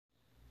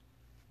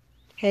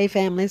Hey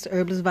family, it's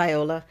Herbalist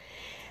Viola.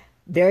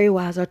 Very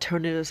Wise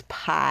Alternatives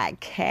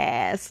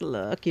podcast.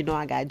 Look,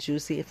 I got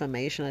juicy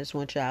information. I just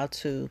want y'all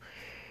to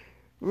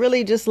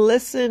really just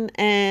listen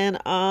and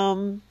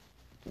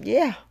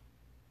yeah,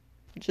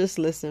 just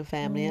listen,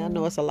 family. I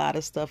know it's a lot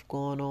of stuff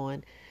going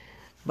on,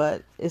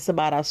 but it's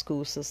about our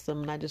school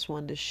system and I just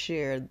wanted to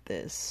share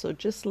this. So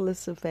just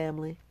listen,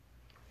 family.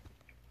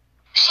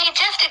 She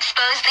just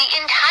exposed the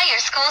entire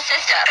school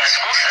system. The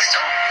school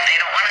system, they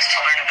don't want us to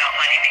learn about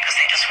money because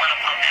they just want to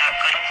pump out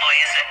good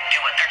employees that do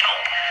what they're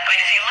told. I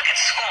mean, if you look at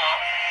school,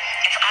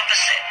 it's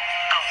opposite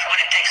of what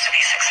it takes to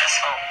be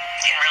successful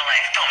in real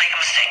life. Don't make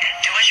a mistake.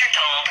 Do as you're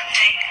told.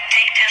 Take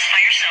tests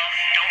by yourself.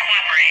 Don't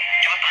cooperate.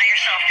 Do it by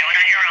yourself. Do it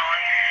on your own.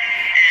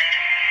 And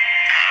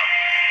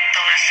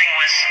the last thing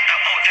was,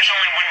 there's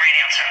only one right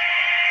answer.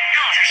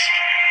 No, there's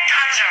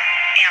tons of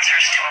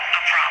answers to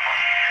a problem.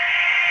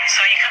 So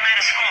you come out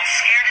of school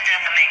scared to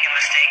death of making a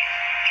mistake.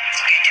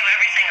 You do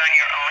everything on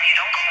your own. You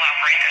don't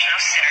cooperate. There's no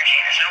synergy.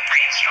 There's no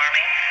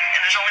brainstorming. And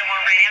there's only one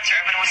right answer.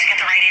 Everybody wants to get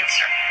the right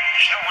answer.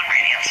 There's no one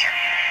right answer.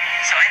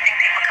 So I think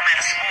people come out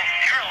of school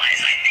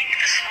paralyzed. I think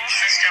the school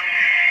system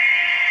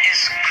is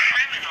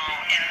criminal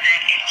in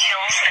that it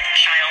kills a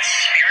child's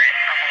spirit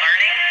of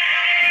learning.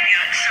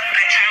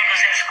 A child goes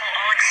into school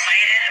all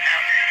excited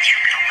about, you're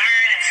going to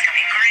learn, it's going to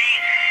be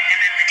great. And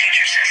then the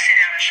teacher says, sit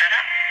down and shut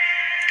up.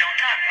 Don't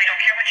talk. We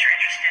don't care what you're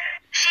interested in.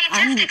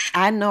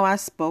 I know I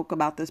spoke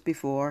about this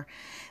before,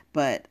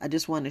 but I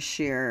just want to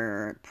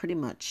share pretty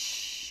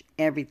much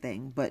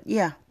everything. But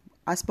yeah,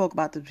 I spoke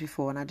about this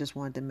before and I just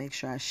wanted to make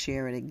sure I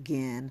share it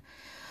again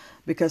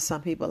because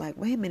some people are like,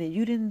 wait a minute,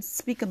 you didn't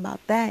speak about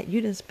that.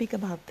 You didn't speak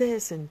about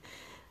this. And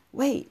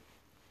wait,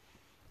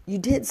 you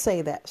did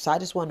say that. So I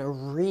just want to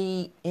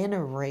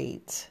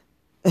reiterate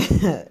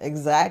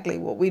exactly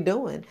what we're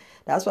doing.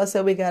 That's why I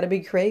said we got to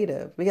be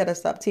creative. We got to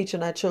stop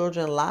teaching our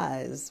children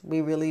lies.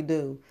 We really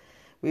do.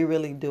 We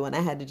really do. And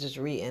I had to just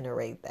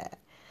reiterate that.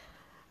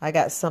 I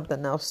got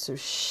something else to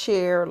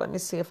share. Let me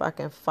see if I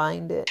can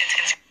find it.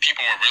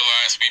 People will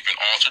realize we've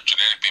been altered,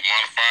 genetically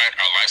modified.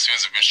 Our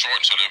lifespans have been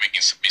shortened so that we can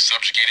be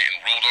subjugated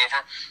and ruled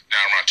over. Now,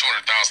 around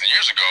 200,000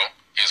 years ago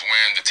is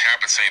when the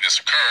tablets say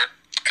this occurred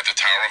at the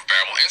Tower of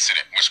Babel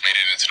incident, which made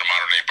it into the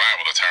modern-day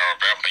Bible. The Tower of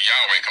Babel,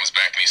 Yahweh comes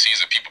back and he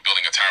sees the people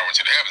building a tower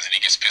into the heavens, and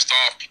he gets pissed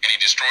off, and he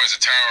destroys the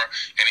tower,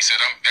 and he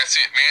said, that's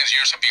it, man's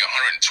years will be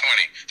 120.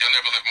 They'll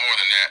never live more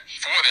than that.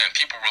 Before then,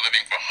 people were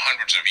living for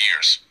hundreds of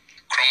years.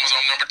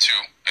 Chromosome number 2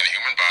 in the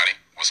human body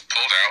was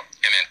pulled out,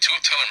 and then 2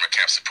 telomere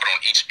caps are put on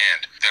each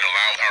end that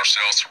allow our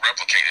cells to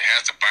replicate. It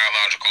has the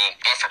biological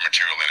buffer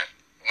material in it.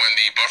 When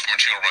the buffer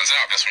material runs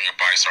out, that's when your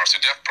body starts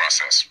the death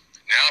process.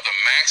 Now, the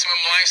maximum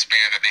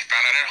lifespan that they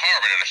found out at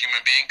Harvard that a human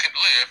being could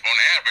live, on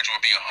average,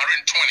 would be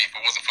 120 if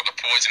it wasn't for the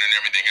poison and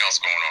everything else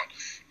going on.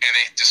 And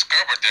they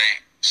discovered they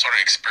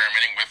started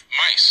experimenting with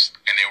mice,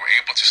 and they were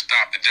able to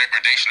stop the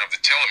degradation of the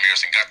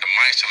telomeres and got the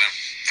mice to live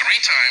 3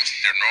 times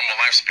their normal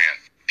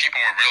lifespan. People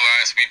will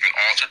realize we've been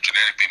altered,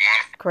 genetically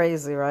modified.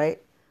 Crazy, right?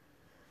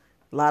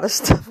 A lot of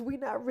stuff we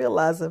not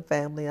realizing,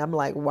 family. I'm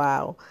like,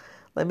 wow.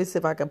 Let me see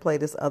if I can play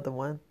this other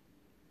one.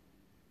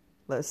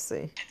 Let's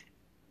see.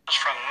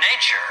 From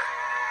nature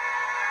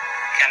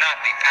cannot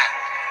be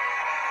patented.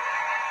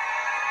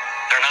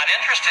 They're not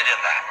interested in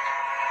that.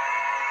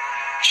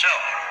 So,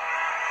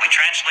 we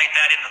translate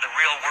that into the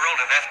real world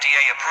of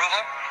FDA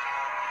approval.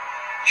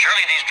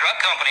 Surely these drug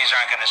companies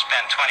aren't going to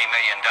spend $20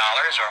 million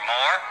or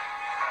more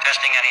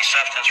testing any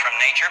substance from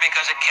nature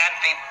because it can't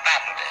be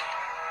patented.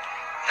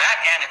 That,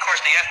 and of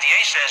course the FDA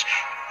says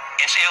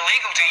it's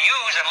illegal to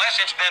use unless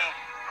it's been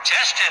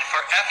tested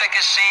for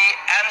efficacy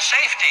and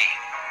safety.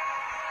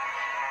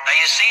 Now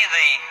you see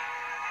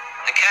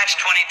the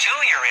catch-22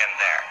 you're in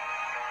there.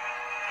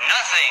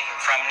 Nothing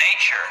from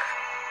nature,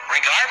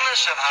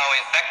 regardless of how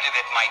effective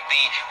it might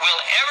be,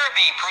 will ever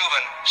be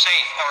proven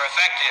safe or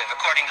effective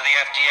according to the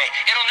FDA.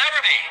 It'll never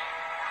be.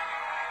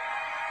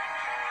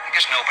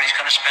 Because nobody's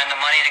going to spend the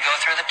money to go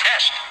through the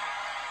test.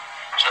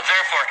 So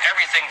therefore,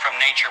 everything from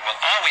nature will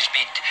always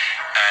be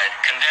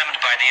condemned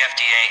by the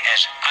FDA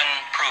as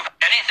unproven.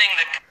 Anything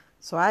that...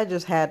 So I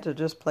just had to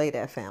just play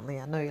that, family.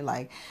 I know you're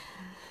like,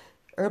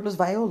 Herbalist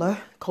Viola,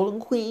 Colon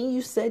Queen,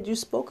 you said you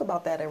spoke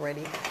about that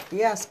already.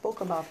 Yeah, I spoke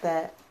about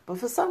that. But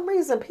for some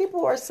reason,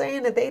 people are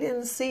saying that they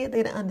didn't see it,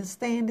 they didn't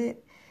understand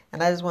it.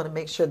 And I just want to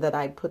make sure that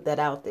I put that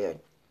out there.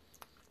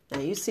 Now,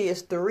 you see,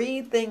 it's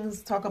 3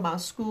 things talking about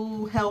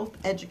school, health,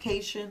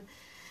 education.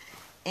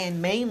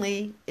 And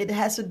mainly, it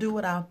has to do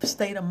with our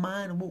state of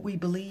mind, what we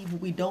believe,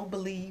 what we don't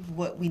believe,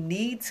 what we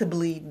need to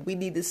believe. We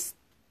need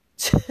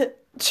to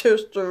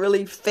just to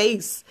really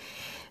face.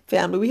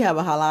 Family, we have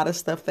a lot of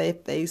stuff they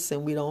face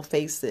and we don't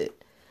face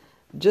it.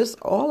 Just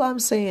all I'm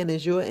saying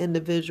is you're an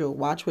individual.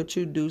 Watch what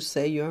you do,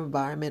 say your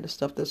environment, the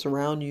stuff that's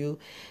around you.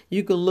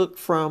 You can look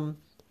from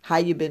how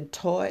you've been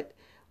taught,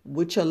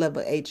 what your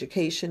level of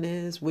education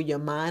is, where your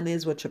mind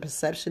is, what your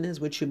perception is,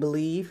 what you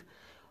believe,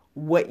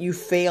 what you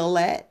fail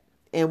at,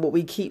 and what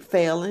we keep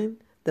failing,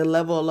 the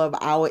level of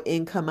our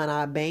income in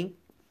our bank,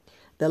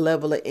 the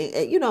level of,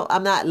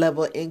 I'm not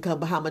level of income,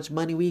 but how much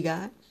money we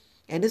got.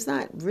 And it's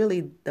not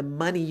really the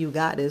money you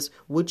got, is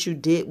what you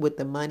did with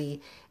the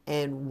money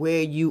and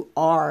where you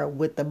are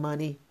with the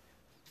money.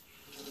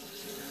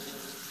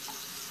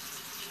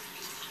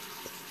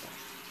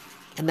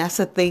 And that's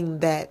a thing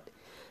that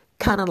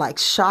kind of like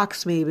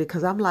shocks me,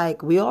 because I'm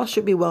like, we all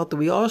should be wealthy.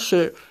 We all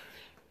should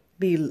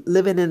be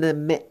living in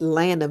the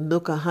land of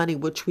milk and honey,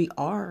 which we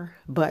are.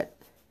 But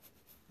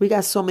we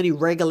got so many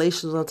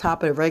regulations on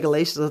top of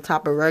regulations on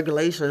top of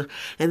regulations,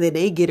 and then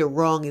they get it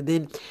wrong. And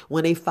then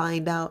when they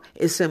find out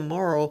it's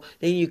immoral,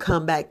 then you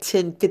come back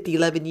 10, 50,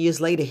 11 years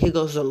later, here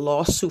goes a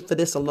lawsuit for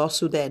this, a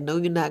lawsuit that. No,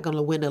 you're not going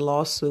to win a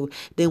lawsuit.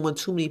 Then when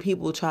too many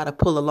people try to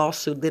pull a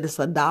lawsuit, then it's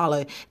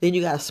 $1. Then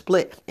you got to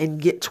split and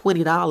get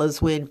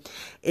 $20 when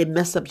it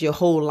messed up your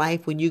whole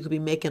life, when you could be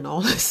making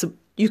all this.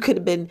 You could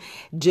have been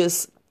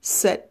just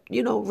set,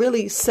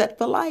 really set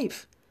for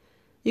life.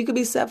 You could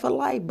be set for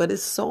life, but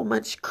it's so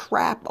much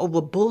crap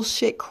over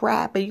bullshit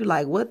crap. And you're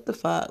like, what the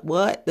fuck?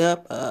 What the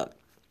fuck?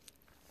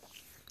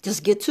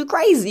 Just get too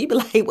crazy. You be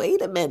like,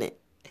 wait a minute.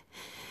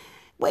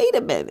 What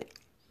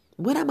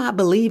am I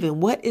believing?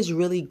 What is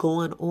really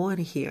going on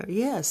here?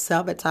 Yeah,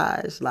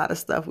 sabotage. A lot of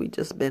stuff we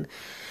just been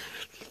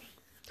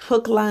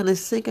hook, line, and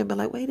sinker. But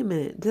like, wait a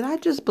minute. Did I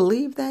just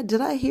believe that?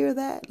 Did I hear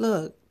that?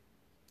 Look.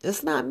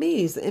 It's not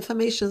me. It's the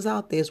information's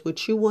out there. It's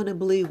what you want to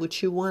believe,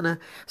 what you want to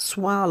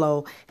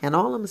swallow. And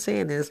all I'm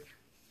saying is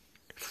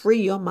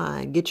free your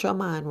mind. Get your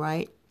mind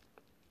right.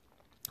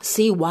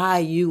 See why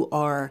you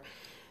are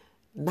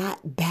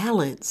not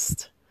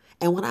balanced.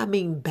 And when I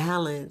mean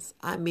balance,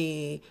 I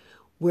mean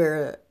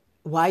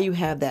why you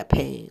have that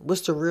pain.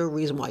 What's the real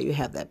reason why you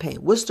have that pain?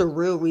 What's the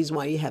real reason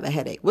why you have a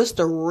headache? What's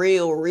the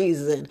real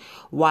reason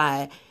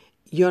why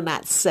you're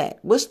not set?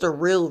 What's the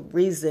real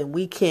reason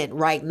we can't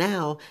right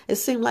now? It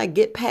seems like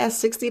get past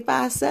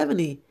 65,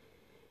 70.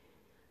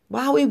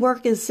 Why are we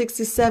working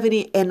 60,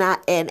 70 and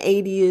not and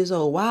 80 years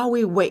old? Why are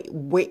we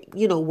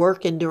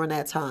working during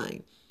that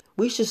time?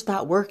 We should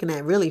start working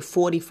at really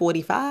 40,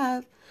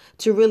 45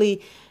 to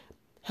really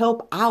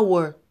help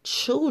our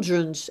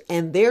children's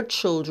and their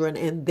children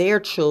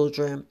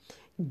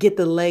get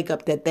the leg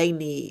up that they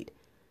need.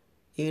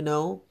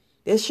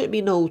 There should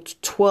be no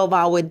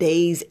 12-hour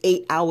days,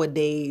 8-hour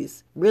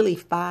days, really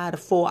 5 to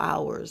 4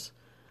 hours.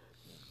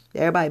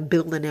 Everybody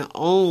building their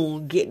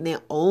own, getting their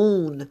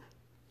own.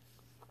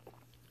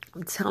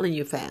 I'm telling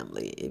you,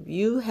 family, if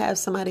you have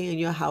somebody in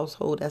your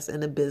household that's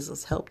in a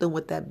business, help them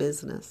with that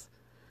business.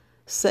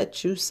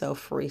 Set yourself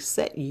free.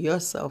 Set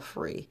yourself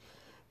free.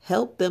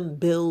 Help them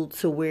build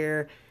to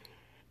where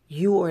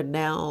you are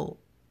now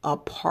a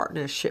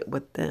partnership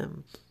with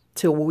them.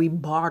 Till we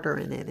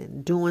bartering it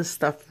and doing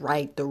stuff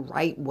right, the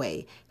right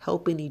way,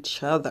 helping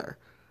each other.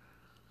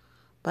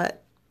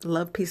 But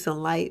love, peace,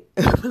 and light.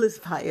 It's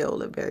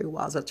Viola Very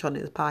Wise. I'm trying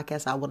this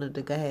podcast. I wanted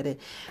to go ahead and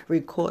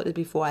record it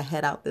before I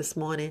head out this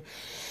morning.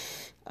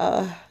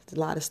 A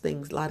lot of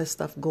things, a lot of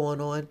stuff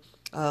going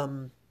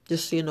on.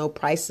 Just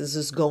prices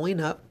is going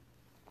up.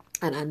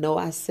 And I know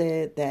I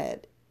said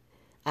that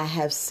I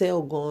have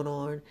sale going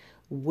on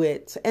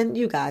and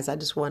you guys, I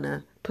just want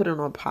to put it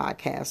on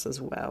podcast as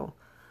well.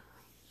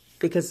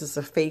 Because it's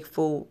a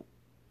faithful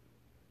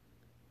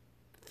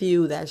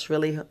few that's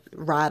really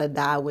ride or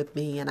die with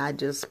me. And I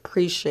just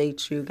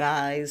appreciate you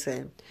guys.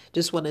 And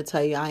just want to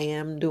tell you, I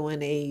am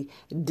doing a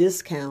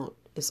discount.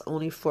 It's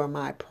only for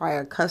my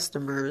prior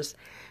customers.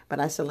 But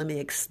I said, let me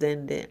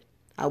extend it.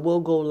 I will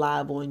go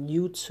live on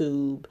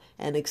YouTube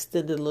and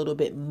extend it a little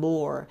bit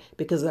more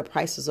because the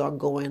prices are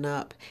going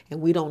up. And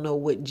we don't know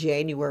what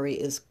January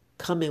is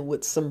coming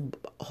with, some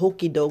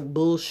hokey doke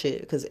bullshit,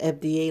 because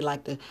FDA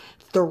like to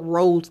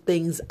throw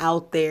things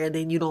out there and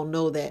then you don't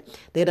know that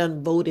they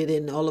done voted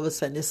and all of a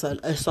sudden it's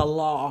a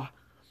law.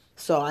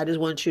 So I just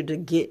want you to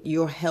get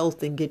your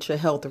health and get your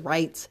health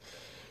right.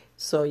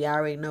 So y'all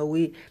already know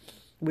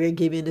we're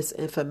giving this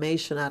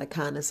information out of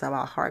kindness of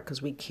our heart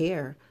because we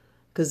care.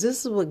 Because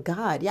this is what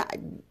God,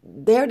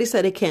 they already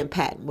said they can't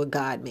patent what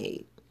God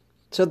made.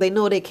 So they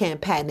know they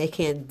can't patent, they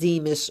can't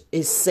deem it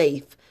is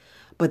safe.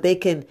 But they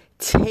can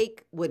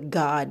take what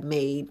God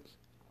made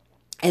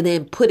and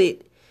then put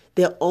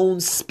their own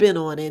spin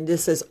on it. And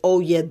this says, oh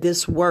yeah,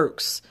 this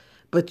works.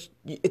 But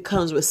it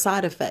comes with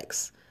side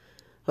effects.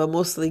 But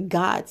mostly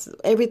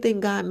everything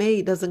God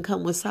made doesn't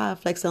come with side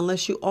effects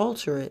unless you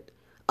alter it.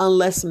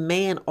 Unless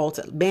man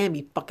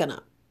be fucking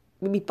up.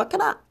 We be fucking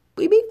up.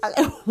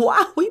 Why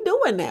are we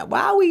doing that?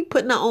 Why are we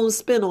putting our own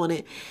spin on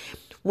it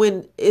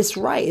when it's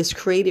right? It's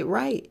created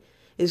right.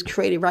 It's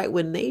created right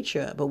with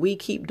nature, but we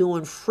keep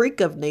doing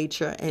freak of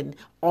nature and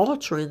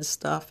altering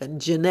stuff and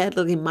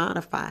genetically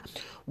modify.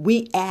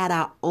 We add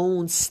our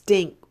own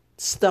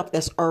stuff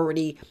that's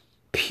already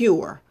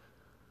pure.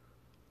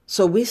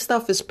 So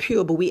stuff is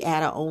pure, but we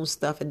add our own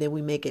stuff and then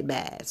we make it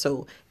bad.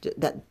 So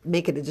that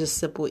make it just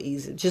simple,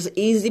 easy, just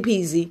easy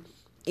peasy,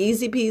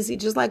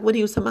 just like when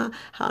he was talking about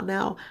how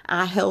now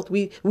our health,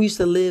 we used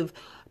to live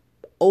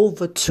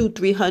over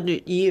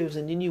 200-300 years,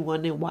 and then you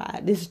wondering why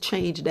this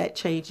changed, that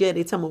changed. Yeah,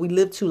 they tell me we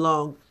live too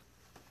long,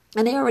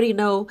 and they already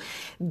know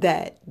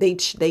that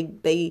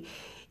they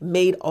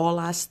made all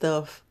our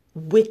stuff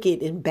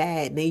wicked and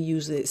bad, and they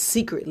use it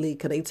secretly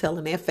because they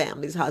telling their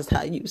families how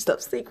to use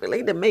stuff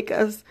secretly to make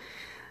us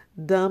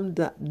dumb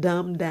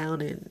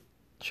down. And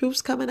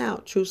truth's coming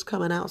out.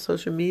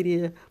 Social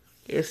media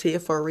is here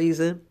for a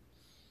reason.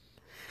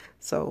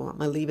 So I'm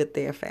gonna leave it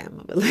there, fam.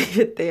 I'm gonna leave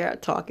it there,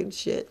 talking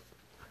shit.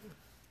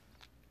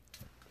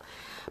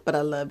 But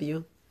I love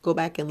you. Go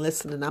back and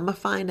listen. And I'm going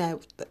to find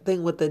that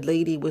thing what the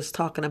lady was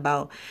talking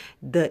about,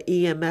 the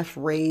EMF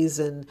rays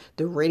and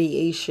the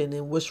radiation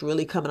and what's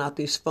really coming out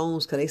these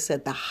phones. Because they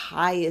said the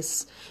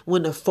highest,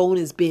 when the phone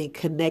is being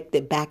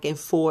connected back and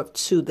forth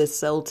to the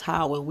cell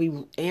tower, when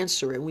we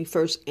answer it, when we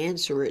first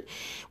answer it,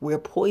 we're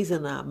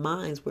poisoning our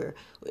minds.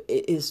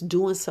 It's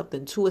doing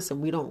something to us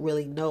and we don't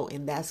really know.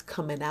 And that's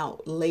coming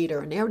out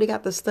later. And they already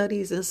got the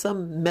studies in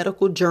some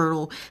medical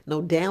journal.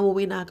 No damn well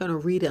we're not going to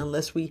read it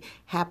unless we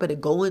happen to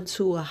go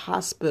into a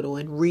hospital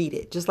and read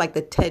it. Just like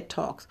the TED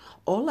Talks.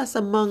 All that's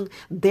among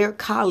their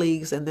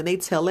colleagues, and then they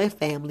tell their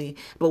family,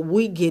 but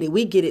we get it.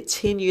 We get it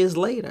 10 years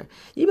later.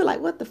 You be like,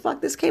 what the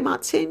fuck? This came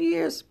out 10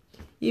 years?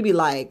 You be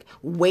like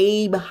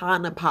way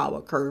behind the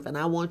power curve. And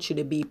I want you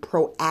to be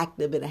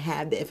proactive and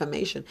have the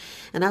information.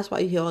 And that's why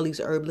you hear all these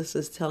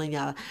herbalists telling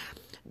y'all,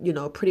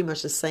 pretty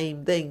much the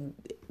same thing.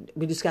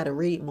 We just got to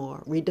read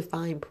more, read the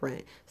fine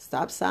print,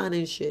 stop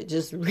signing shit,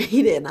 just read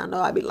it. And I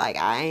know I be like,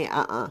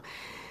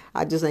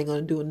 I just ain't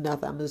going to do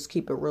nothing. I'm just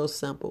keep it real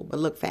simple. But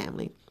look,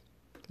 family,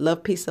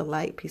 love, peace, and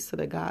light, peace to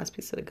the gods,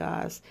 peace to the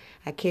gods.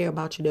 I care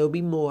about you. There will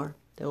be more.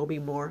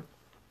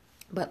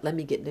 But let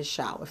me get in this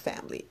shower,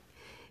 family.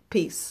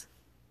 Peace.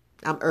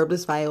 I'm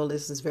Herbalist Viola.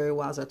 This is Very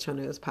Wise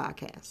Alternatives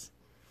Podcast.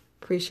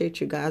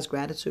 Appreciate you guys.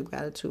 Gratitude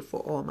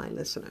for all my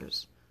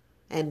listeners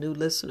and new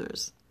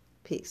listeners.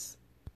 Peace.